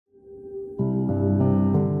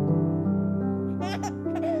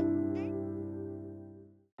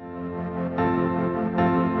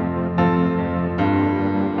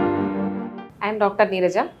Dr.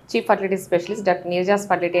 Neeraja, Chief Fertility Specialist, Dr. Neeraja's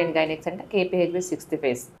Fertility and Gynaec Center, KPHB 6th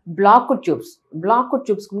phase. Blocked tubes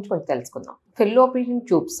గురించి కొంచెం తెలుసుకుందాం. Fallopian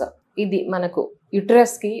tubes ఇది మనకు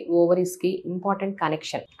uterus కి ovaries కి important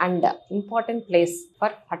connection and important place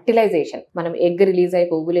for fertilisation. మనం egg release అయి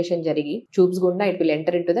ovulation జరిగి ట్యూబ్స్ గుండా it will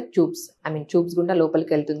enter in to the tubes. Tubes గుండా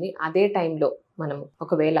లోపలికి వెళ్తుంది. అదే టైంలో మనం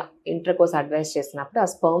ఒకవేళ ఇంటర్ కోర్స్ అడ్వైస్ చేసినప్పుడు ఆ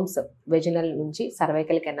స్పర్మ్స్ వెజినల్ నుంచి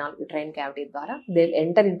సర్వైకల్ కెనాల్ యుట్రైన్ క్యావిటీ ద్వారా they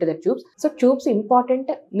enter in to the tubes. So tubes important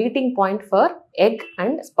meeting point for egg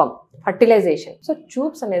and sperm fertilisation. So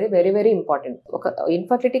tubes అనేది వెరీ వెరీ ఇంపార్టెంట్. ఒక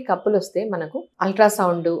ఇన్ఫర్టిలిటీ కపుల్ వస్తే మనకు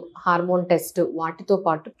ultrasound, hormone test, వాటితో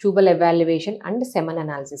పాటు tubal evaluation and semen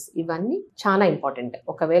analysis ఇవన్నీ చాలా important.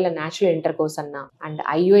 ఒకవేళ natural inter course అన్నా అండ్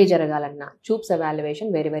ఐయుఐ జరగాలన్నా tubes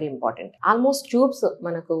evaluation very very important. Almost tubes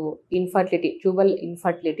మనకు ఇన్ఫర్టిలిటీ ట్యూబల్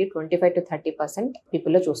ఇన్ఫర్టిలిటీ 25 to 30%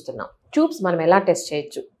 పీపుల్లో చూస్తున్నాం. ట్యూబ్స్ మనం ఎలా టెస్ట్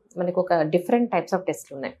చేయొచ్చు? మనకు ఒక డిఫరెంట్ టైప్స్ ఆఫ్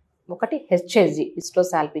టెస్ట్లు ఉన్నాయి. ఒకటి హెచ్ఎస్జి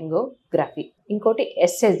హిస్టోసాల్పింగోగ్రఫీ, ఇంకోటి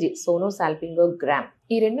ఎస్ఎస్జి సోనోసాల్పింగోగ్రామ్.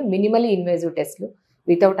 ఈ రెండు మినిమలీ ఇన్వేజివ్ టెస్ట్లు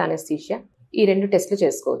వితౌట్ అనెస్థీషియా. ఈ రెండు టెస్ట్లు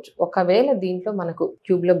చేసుకోవచ్చు. ఒకవేళ దీంట్లో మనకు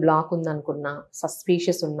ట్యూబ్లో బ్లాక్ ఉందనుకున్నా,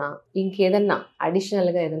 సస్పీషియస్ ఉన్నా, ఇంకేదన్నా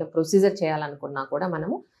అడిషనల్గా ఏదైనా ప్రొసీజర్ చేయాలనుకున్నా కూడా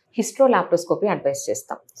మనము హిస్ట్రోలాప్రోస్కోపీ అడ్వైస్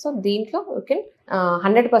చేస్తాం. సో దీంట్లో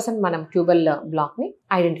 100% మనం ట్యూబల్ బ్లాక్ని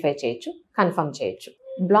ఐడెంటిఫై చేయొచ్చు, కన్ఫర్మ్ చేయొచ్చు.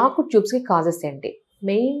 బ్లాక్ ట్యూబ్స్కి కాజెస్ ఏంటి?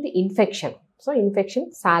 Main infection. So infection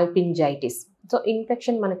సాల్పింజైటిస్. So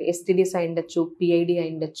infection మనకు ఎస్టిడిస్ అయి ఉండొచ్చు, పిఐడి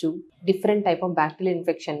అయి ఉండొచ్చు. Different type of bacterial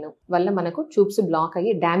infection వల్ల మనకు ట్యూబ్స్ బ్లాక్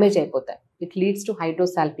అయ్యి డ్యామేజ్ అయిపోతాయి. It leads to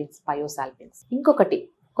హైడ్రోసాల్పిన్స్, పయోసాల్పిన్స్. ఇంకొకటి,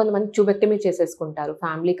 కొంతమంది ట్యూబెక్టమీ చేసేసుకుంటారు.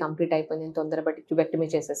 ఫ్యామిలీ కంప్లీట్ అయిపోయింది, తొందరపడి ట్యూబెక్టమీ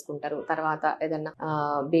చేసేసుకుంటారు. తర్వాత ఏదన్నా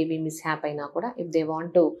బేబీ మిస్ హ్యాప్ అయినా కూడా ఇఫ్ దే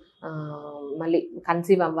వాంట్ టు మళ్ళీ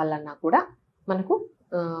కన్సీవ్ అవ్వాలన్నా కూడా మనకు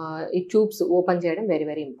ఈ ట్యూబ్స్ ఓపెన్ చేయడం వెరీ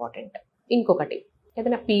వెరీ ఇంపార్టెంట్. ఇంకొకటి,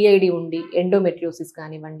 ఏదైనా పిఐడి ఉండి ఎండోమెట్రియోసిస్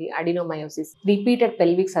కానివ్వండి, అడినోమయోసిస్, రిపీటెడ్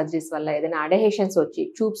పెల్విక్ సర్జరీస్ వల్ల ఏదైనా అడహేషన్స్ వచ్చి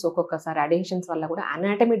ట్యూబ్స్ ఒక్కొక్కసారి అడహేషన్స్ వల్ల కూడా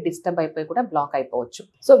అనాటమీ డిస్టర్బ్ అయిపోయి కూడా బ్లాక్ అయిపోవచ్చు.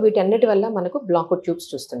 సో వీటన్నిటి వల్ల మనకు బ్లాక్ ట్యూబ్స్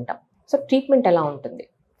చూస్తుంటాం. సో ట్రీట్మెంట్ ఎలా ఉంటుంది?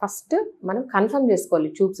 ఫస్ట్ మనం కన్ఫర్మ్ చేసుకోవాలి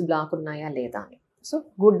ట్యూబ్స్ బ్లాక్ ఉన్నాయా లేదా అని. సో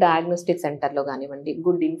గుడ్ డయాగ్నోస్టిక్ సెంటర్లో కానివ్వండి,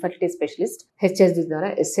 గుడ్ ఇన్ఫర్టిలిటీ స్పెషలిస్ట్ హెచ్ఎస్జి ద్వారా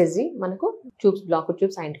ఎస్ఎస్జి మనకు బ్లాక్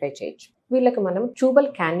ట్యూబ్స్ ఐడెంటిఫై చేయొచ్చు. వీళ్ళకి మనం ట్యూబల్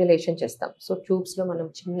క్యాన్యులేషన్ చేస్తాం. సో ట్యూబ్స్లో మనం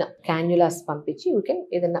చిన్న క్యాన్యులాస్ పంపించి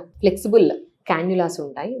ఏదైనా ఫ్లెక్సిబుల్ క్యాన్యులాస్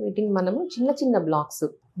ఉంటాయి. వీటిని మనము చిన్న చిన్న బ్లాక్స్,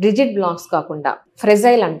 రిజిడ్ బ్లాక్స్ కాకుండా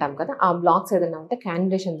ఫ్రెజైల్ అంటాం కదా, ఆ బ్లాక్స్ ఏదైనా ఉంటే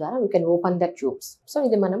క్యాన్యులేషన్ ద్వారా we can open the tubes. So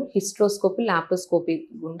ఇది మనం హిస్ట్రోస్కోపీ, లాప్రోస్కోపీ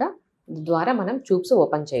గుండా ద్వారా మనం ట్యూబ్స్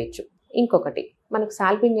ఓపెన్ చేయొచ్చు. ఇంకొకటి, మనకు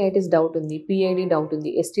సాల్పింజైటిస్ డౌట్ ఉంది, పిఐడి డౌట్ ఉంది,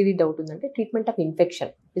 ఎస్టీడీ డౌట్ ఉంది అంటే treatment of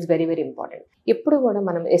infection is very very important. ఎప్పుడు కూడా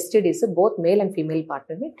మనం STDs both male and female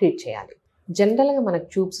పార్ట్నర్ని treat చేయాలి. జనరల్గా మనకు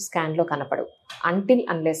ట్యూబ్స్ స్కాన్లో కనపడవు అంటిల్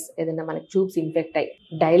అన్లెస్ ఏదైనా మనకు ట్యూబ్స్ ఇన్ఫెక్ట్ అయ్యి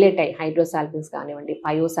డైలేట్ అయ్యి హైడ్రోసాల్పిన్స్ కానివ్వండి,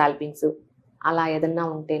 పయోసాల్పిన్స్ అలా ఏదన్నా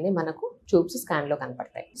ఉంటేనే మనకు ట్యూబ్స్ స్కాన్లో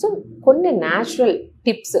కనపడతాయి. సో కొన్ని న్యాచురల్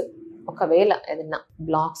టిప్స్, ఒకవేళ ఏదైనా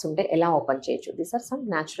బ్లాక్స్ ఉంటే ఎలా ఓపెన్ చేయొచ్చు, these are some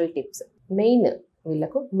natural tips. Main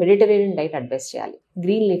వీళ్ళకు మెడిటరేనియన్ డైట్ అడ్వైస్ చేయాలి.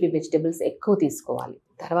 గ్రీన్ లీఫీ వెజిటబుల్స్ ఎక్కువ తీసుకోవాలి.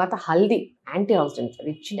 తర్వాత haldi, anti oxidant,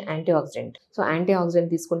 rich in anti oxidant. So anti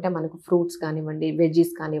oxidant తీసుకుంటే మనకు ఫ్రూట్స్ కానివ్వండి,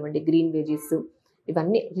 వెజీస్ కానివ్వండి, గ్రీన్ వెజీస్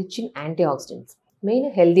ఇవన్నీ rich in anti oxidants. Main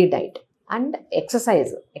healthy diet and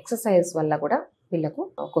exercise వల్ల కూడా వీళ్ళకు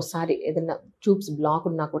ఒక్కొక్కసారి ఏదైనా ట్యూబ్స్ బ్లాక్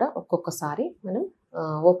ఉన్నా కూడా ఒక్కొక్కసారి మనం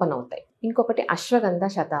ఓపెన్ అవుతాయి. ఇంకొకటి అశ్వగంధ,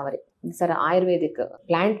 శతావరి, సరే ayurvedic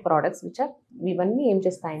plant products which are ఇవన్నీ ఏం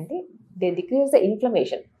చేస్తాయంటే they decrease the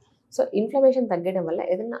inflammation. So inflammation తగ్గడం వల్ల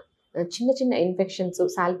ఏదైనా చిన్న చిన్న ఇన్ఫెక్షన్స్,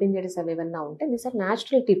 సాల్పింజైటిస్ అవి ఏమన్నా ఉంటే these are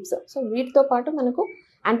natural tips. So వీటితో పాటు మనకు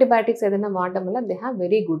యాంటీబయాటిక్స్ ఏదైనా వాడడం వల్ల they have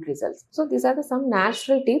very good results. So these are the sum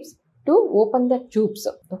natural tips to open the tubes.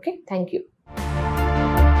 Okay, thank you.